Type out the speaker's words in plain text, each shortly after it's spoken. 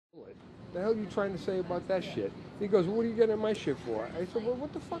the hell are you trying to say about that shit? He goes, well, what are you getting my shit for? I said, well,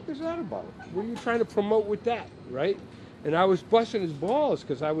 what the fuck is that about? What are you trying to promote with that, right? And I was busting his balls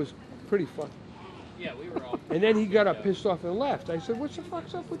because I was pretty fucked. Yeah, we were all. And then he got up pissed off and left. I said, "What's the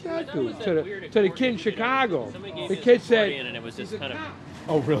fuck's up with that dude?" To the kid in Chicago. The kid said, and it was just kind of.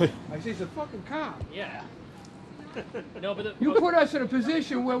 Oh, really? I said, "He's a fucking cop." Yeah. No, but you put us in a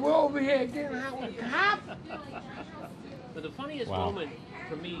position where we're over here getting out with a cop. But the funniest moment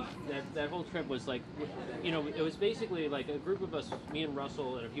for me that whole trip was like, you know, it was basically like a group of us, me and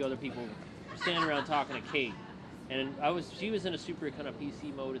Russell and a few other people, standing around talking to Kate, and she was in a super kind of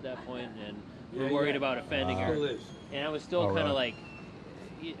PC mode at that point, and we were worried about offending her, and I was still kind of like.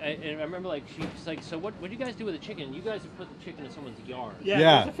 And I remember, like, she's like, "So what do you guys do with the chicken? You guys have put the chicken in someone's yard."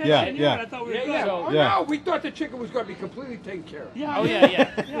 Yeah. I thought we were no, we thought the chicken was going to be completely taken care of. Yeah. Oh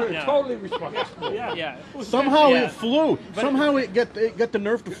yeah. We were totally responsible. Yeah. Somehow it flew. Somehow it got the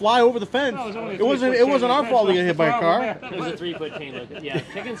nerve to fly over the fence. No, it wasn't our fault to get hit by a car. It was a 3-foot chain link. Yeah,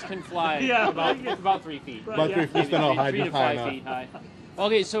 chickens can fly about 3 feet. About 3 feet. Then I'll hide 3 to 5 feet high.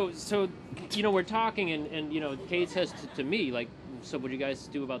 Okay, so you know, we're talking, and you know, Kate says to me, like, "So what do you guys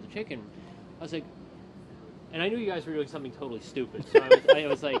do about the chicken?" I was like, and I knew you guys were doing something totally stupid. So I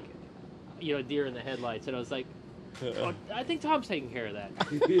was like, you know, deer in the headlights, and I was like, oh, I think Tom's taking care of that.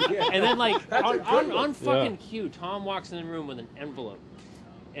 And then, like, on fucking cue, Tom walks in the room with an envelope.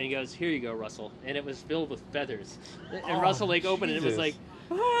 And he goes, "Here you go, Russell." And it was filled with feathers. And Russell, like, opened it and it was like,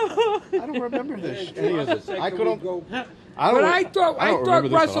 I don't remember this. I couldn't go. I thought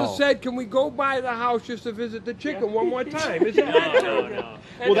Russell said, "Can we go by the house just to visit the chicken one more time?" Isn't that true? No.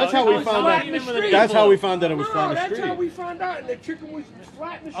 Well, that's how we found out. That's how we found that it was flat in the street. That's how we found out, and the chicken was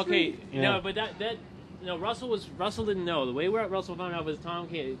flat in the street. Okay, no, but that. No, Russell didn't know. The way Russell found out was Tom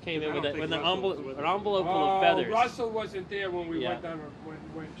came in with an envelope full of feathers. Russell wasn't there when we went down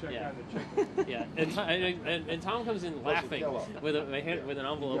and checked on the chicken. Yeah, and Tom comes in laughing with an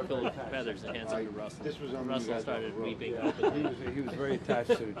envelope full of feathers and hands it to Russell. Russell started weeping. He was very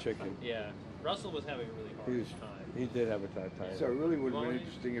attached to the chicken. Yeah, Russell was having a really hard time. He did have a tough time. So it really would have been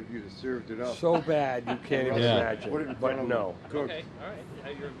interesting if you'd have served it up. So bad you can't even imagine. But no. Okay, all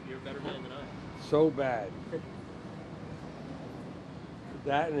right. You're a better man than I am. So bad.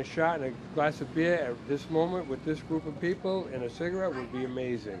 That and a shot and a glass of beer at this moment with this group of people and a cigarette would be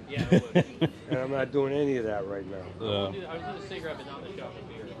amazing. Yeah, it would. And I'm not doing any of that right now. I was doing a cigarette, but not the shot of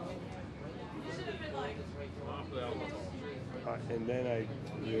beer. And then I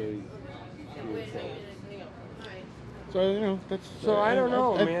really feel trouble. So, you know, that's... So I don't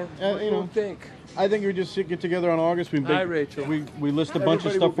know, man. What do you think? I think we just get together on August. Hi, Rachel. We list a bunch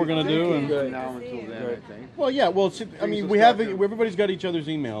of stuff we're going to do. And now until then, I think. Well, yeah. Well, I mean, we have everybody's got each other's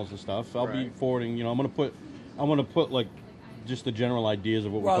emails and stuff. I'll be forwarding. You know, I'm going to put like just the general ideas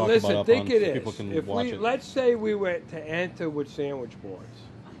of what we're talking about up on, so people can watch it. Let's say we went to enter with sandwich boards.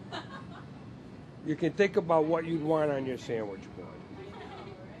 You can think about what you'd want on your sandwich board.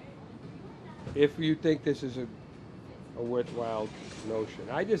 If you think this is a worthwhile notion.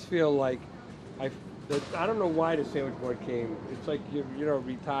 I just feel like I don't know why the sandwich board came. It's like you're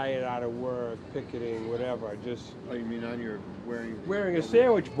retired out of work, picketing, whatever. Oh, you mean on your wearing a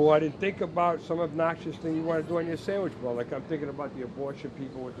sandwich board, and think about some obnoxious thing you want to do on your sandwich board. Like I'm thinking about the abortion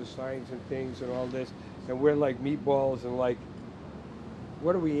people with the signs and things and all this, and we're like meatballs and like,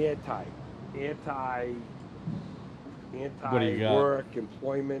 what are we anti? Anti work,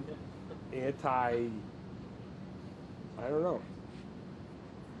 employment, anti. I don't know.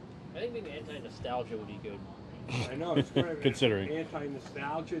 I think maybe anti-nostalgia would be good. I know. It's kind of considering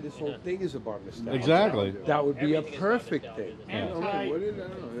anti-nostalgia. This whole thing is about nostalgia. Exactly. That would be a perfect thing. Anti-sellable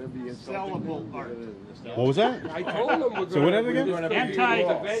art. What was that? I told them we're going to. So what again?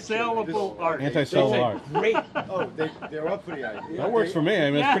 Anti-sellable art. Anti-sellable art. Great. Oh, they're up for the idea. That works for me.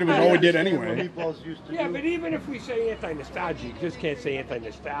 I mean, that's pretty much all we did anyway. Yeah, but even if we say anti-nostalgia, you just can't say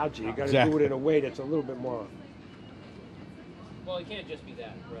anti-nostalgia. You got to do it in a way that's a little bit more. Well, it can't just be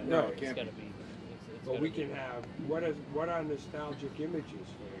that, right? No, it's got to be. But we can have what are nostalgic images,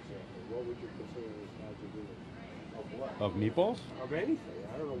 for example? What would you consider a nostalgic image? Of what? Of meatballs? Of anything.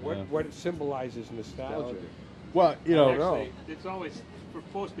 I don't know what it symbolizes nostalgia. Well, you know, actually, it's always for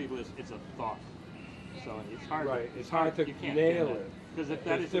most people. It's a thought, so it's hard. Right, it's hard to nail it because if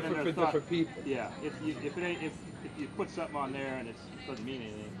that it's is different for different people. Yeah, if you put something on there and it doesn't mean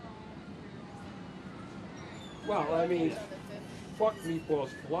anything. Well, I mean, fuck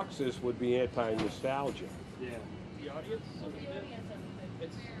meatballs fluxus would be anti-nostalgia. Yeah. The audience?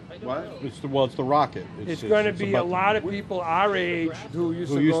 What? It's the rocket. It's going to be a lot of people our age who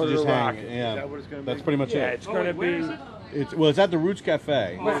used to go to just the hang. rocket. Yeah, Is that what it's going to be? that's pretty much Yeah, it. it's going to be. It's at the Roots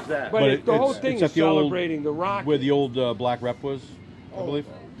Cafe. Where's that? But the whole thing it's is at the old- celebrating the rock. Where the old Black Rep was, I believe.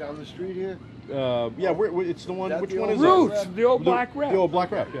 Down the street here? Yeah, it's the one. That Which the one old is Roots, it? the old Black Rep. The old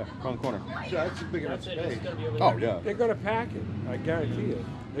Black Rep, yeah, around the corner. So that's a big enough That's it. It's space. gonna be over Oh there. yeah. They're gonna pack it. I guarantee it.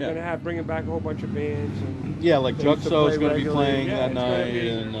 They're Yeah. gonna have bringing back a whole bunch of bands and Yeah, like things to Jugso's play going to be regularly. playing Yeah, that it's gonna night, be-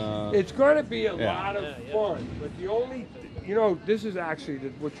 and It's going to be a Yeah. lot of Yeah. fun, but the only, this is actually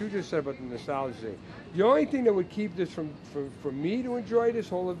what you just said about the nostalgia thing. The only thing that would keep this from me to enjoy this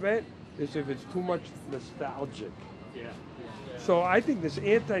whole event is if it's too much nostalgic. Yeah. So I think this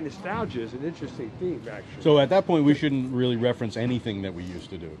anti-nostalgia is an interesting theme, actually. so at that point we shouldn't really reference anything that we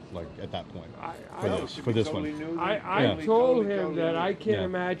used to do. Like at that point, I for this one. I told him that I can't Yeah.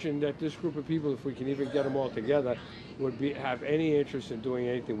 imagine that this group of people, if we can even get them all together, would have any interest in doing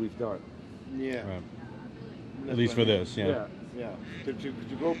anything we've done. Yeah. Right. At least for this, yeah. Yeah. To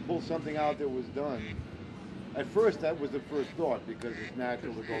go pull something out that was done. At first, that was the first thought because it's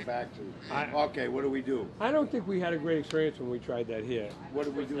natural to go back to. Okay, what do we do? I don't think we had a great experience when we tried that here. What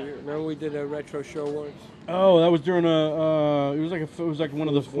did we do here? Remember we did a retro show once? Oh, that was during it was like one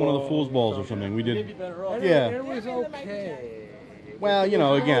of the fool's balls or something. We did. And Yeah. it was okay. Well, But you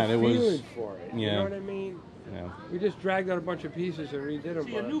know, there again, no it was- feeling for it. You yeah. know what I mean? Yeah. We just dragged out a bunch of pieces and redid them.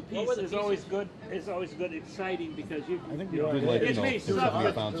 See, a new piece is always good. Is always good, exciting because you. I think we did like It may there was suck. a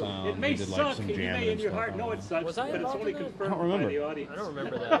Marathon sound. It may we did suck, like some and you jamming may in and your stuff heart on know it. it sucks, Was I but it's involved only in that? confirmed I don't remember. by the audience. I don't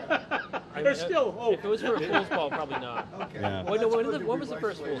remember that. There's still hope. If it was for a fool's ball, probably not. Okay. Yeah. Wait, no, what was the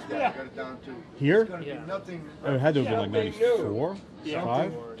first fool's ball? Got it down to. Here? It's gonna Yeah. be nothing. Oh, it had to have been like Something new. 94, Yeah.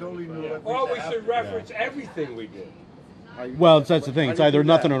 5. Totally new. that Oh, we have should to- reference everything we did. How you- Well, that's the thing. how It's do you either do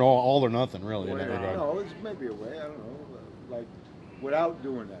nothing that? at all or nothing, really. In that Well, regard. no, it's maybe a way. I don't know, like without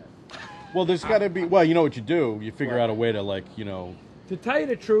doing that. Well, there's got to be. Well, you know what you do? You figure out a way to To tell you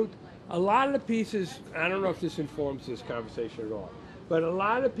the truth, a lot of the pieces, I don't know if this informs this conversation at all, but a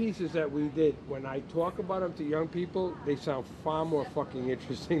lot of pieces that we did, when I talk about them to young people, they sound far more fucking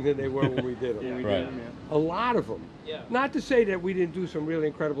interesting than they were when we did them. Right. A lot of them. Yeah. Not to say that we didn't do some really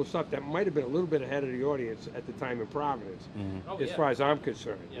incredible stuff that might have been a little bit ahead of the audience at the time in Providence, Oh, as yeah. far as I'm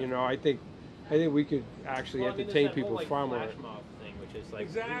concerned. Yeah. You know, I think we could actually Well, I mean, entertain there's that people whole, like, far more. flash mob thing, which is like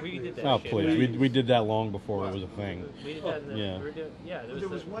Exactly. we did that Oh, shit. please. We did that long before it was a thing. We did that. In the, Yeah. we were doing, yeah. There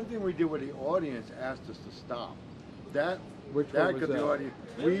was one thing we did where the audience asked us to stop. That Which that one was could the that? audience.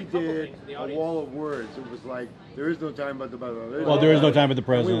 There was We a couple did things in the a audience. wall of words. It was like there is no time but the Well, there is no time at the And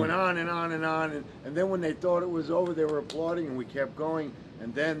present. we went on and on and on, and then when they thought it was over, they were applauding, and we kept going.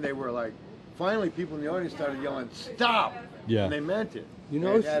 And then they were like, finally, people in the audience started yelling, "Stop!" Yeah. And they meant it. You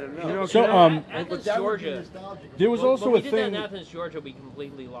know, They had enough. you know, So, can I- Athens, But that would be Georgia. nostalgic. There was When also we a did that in thing. Athens, Georgia, we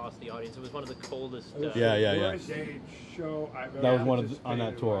completely lost the audience. It was one of the coldest. Yeah, yeah, yeah. Worst show I've ever That was one of participated on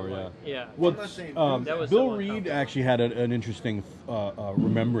that in tour, my yeah. life. Yeah. Well, I'm not saying That was Bill so Reed uncomfortable. actually had an interesting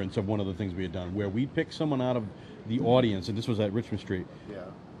remembrance of one of the things we had done, where we picked someone out of the audience, and this was at Richmond Street, Yeah.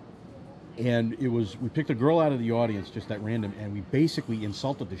 and we picked a girl out of the audience just at random, and we basically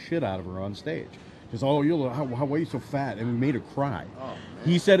insulted the shit out of her on stage. Because, oh, why are you so fat? And we made her cry. Oh, man.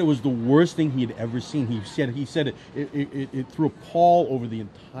 He said it was the worst thing he had ever seen. He said it threw a pall over the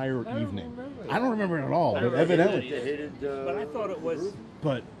entire evening. I don't remember it at all, but evidently. They hated. But I thought it was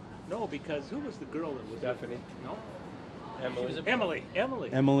But no, because who was the girl that was Stephanie. No, She was a, Emily. Emily.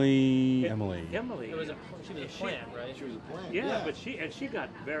 Emily. it was a, she was a plant, right? She was a plant. Yeah, but she got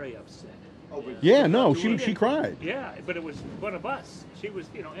very upset. Oh, but Yeah, no, We she didn't- cried. Yeah, but it was one of us. She was,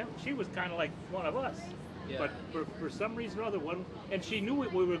 she was kind of like one of us. Yeah. But for some reason or other, and she knew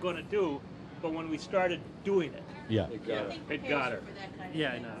what we were going to do, but when we started doing it, Yeah. it got her.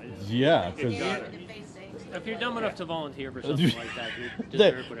 Yeah, I know. Yeah, It got her. If you're dumb enough to volunteer for something like that, you That-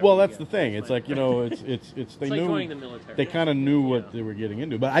 deserve whatever well, you that's get. the thing. It's like they It's like knew joining the military. they kind of knew what Yeah. they were getting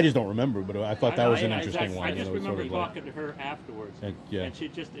into, but I just don't remember. But I thought that was an interesting one. I just It was remember sort of like- talking to her afterwards, yeah. and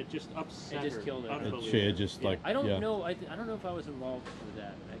it just upset It just her. killed her. Unbelievable. It just like I don't yeah. know. I don't know if I was involved with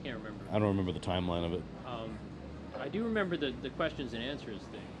that. I can't remember. I don't remember the timeline of it. I do remember the questions and answers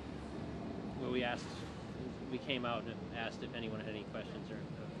thing, where we came out and asked if anyone had any questions,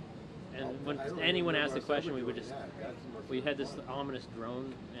 and when anyone asked a question, we would just we had this ominous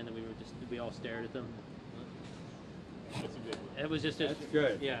drone, and then we all stared at them. It was just That's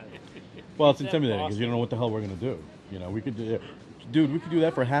good. Yeah. Well, it's That intimidating because you don't know what the hell we're gonna do. You know, we could do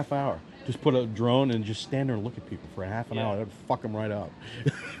that for a half hour. Just put a drone and just stand there and look at people for a half an Yeah. hour. That'd fuck them right up.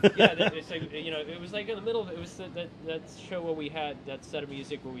 Yeah, it's like it was like in the middle of it was that show where we had that set of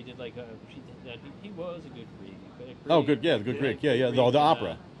music where we did like he was a good Greek. Oh, good, yeah, the Good Greek, yeah. The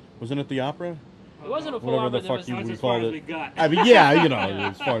opera, wasn't it the opera? It wasn't a full whatever opera. the fuck you That's would as far call as we it. got. I mean, yeah, you know,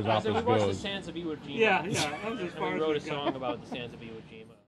 as far as I said we operas watched the goes. Sands of Iwo Jima. Yeah, that was as And far we as wrote we a got. song about the Sands of Iwo Jima.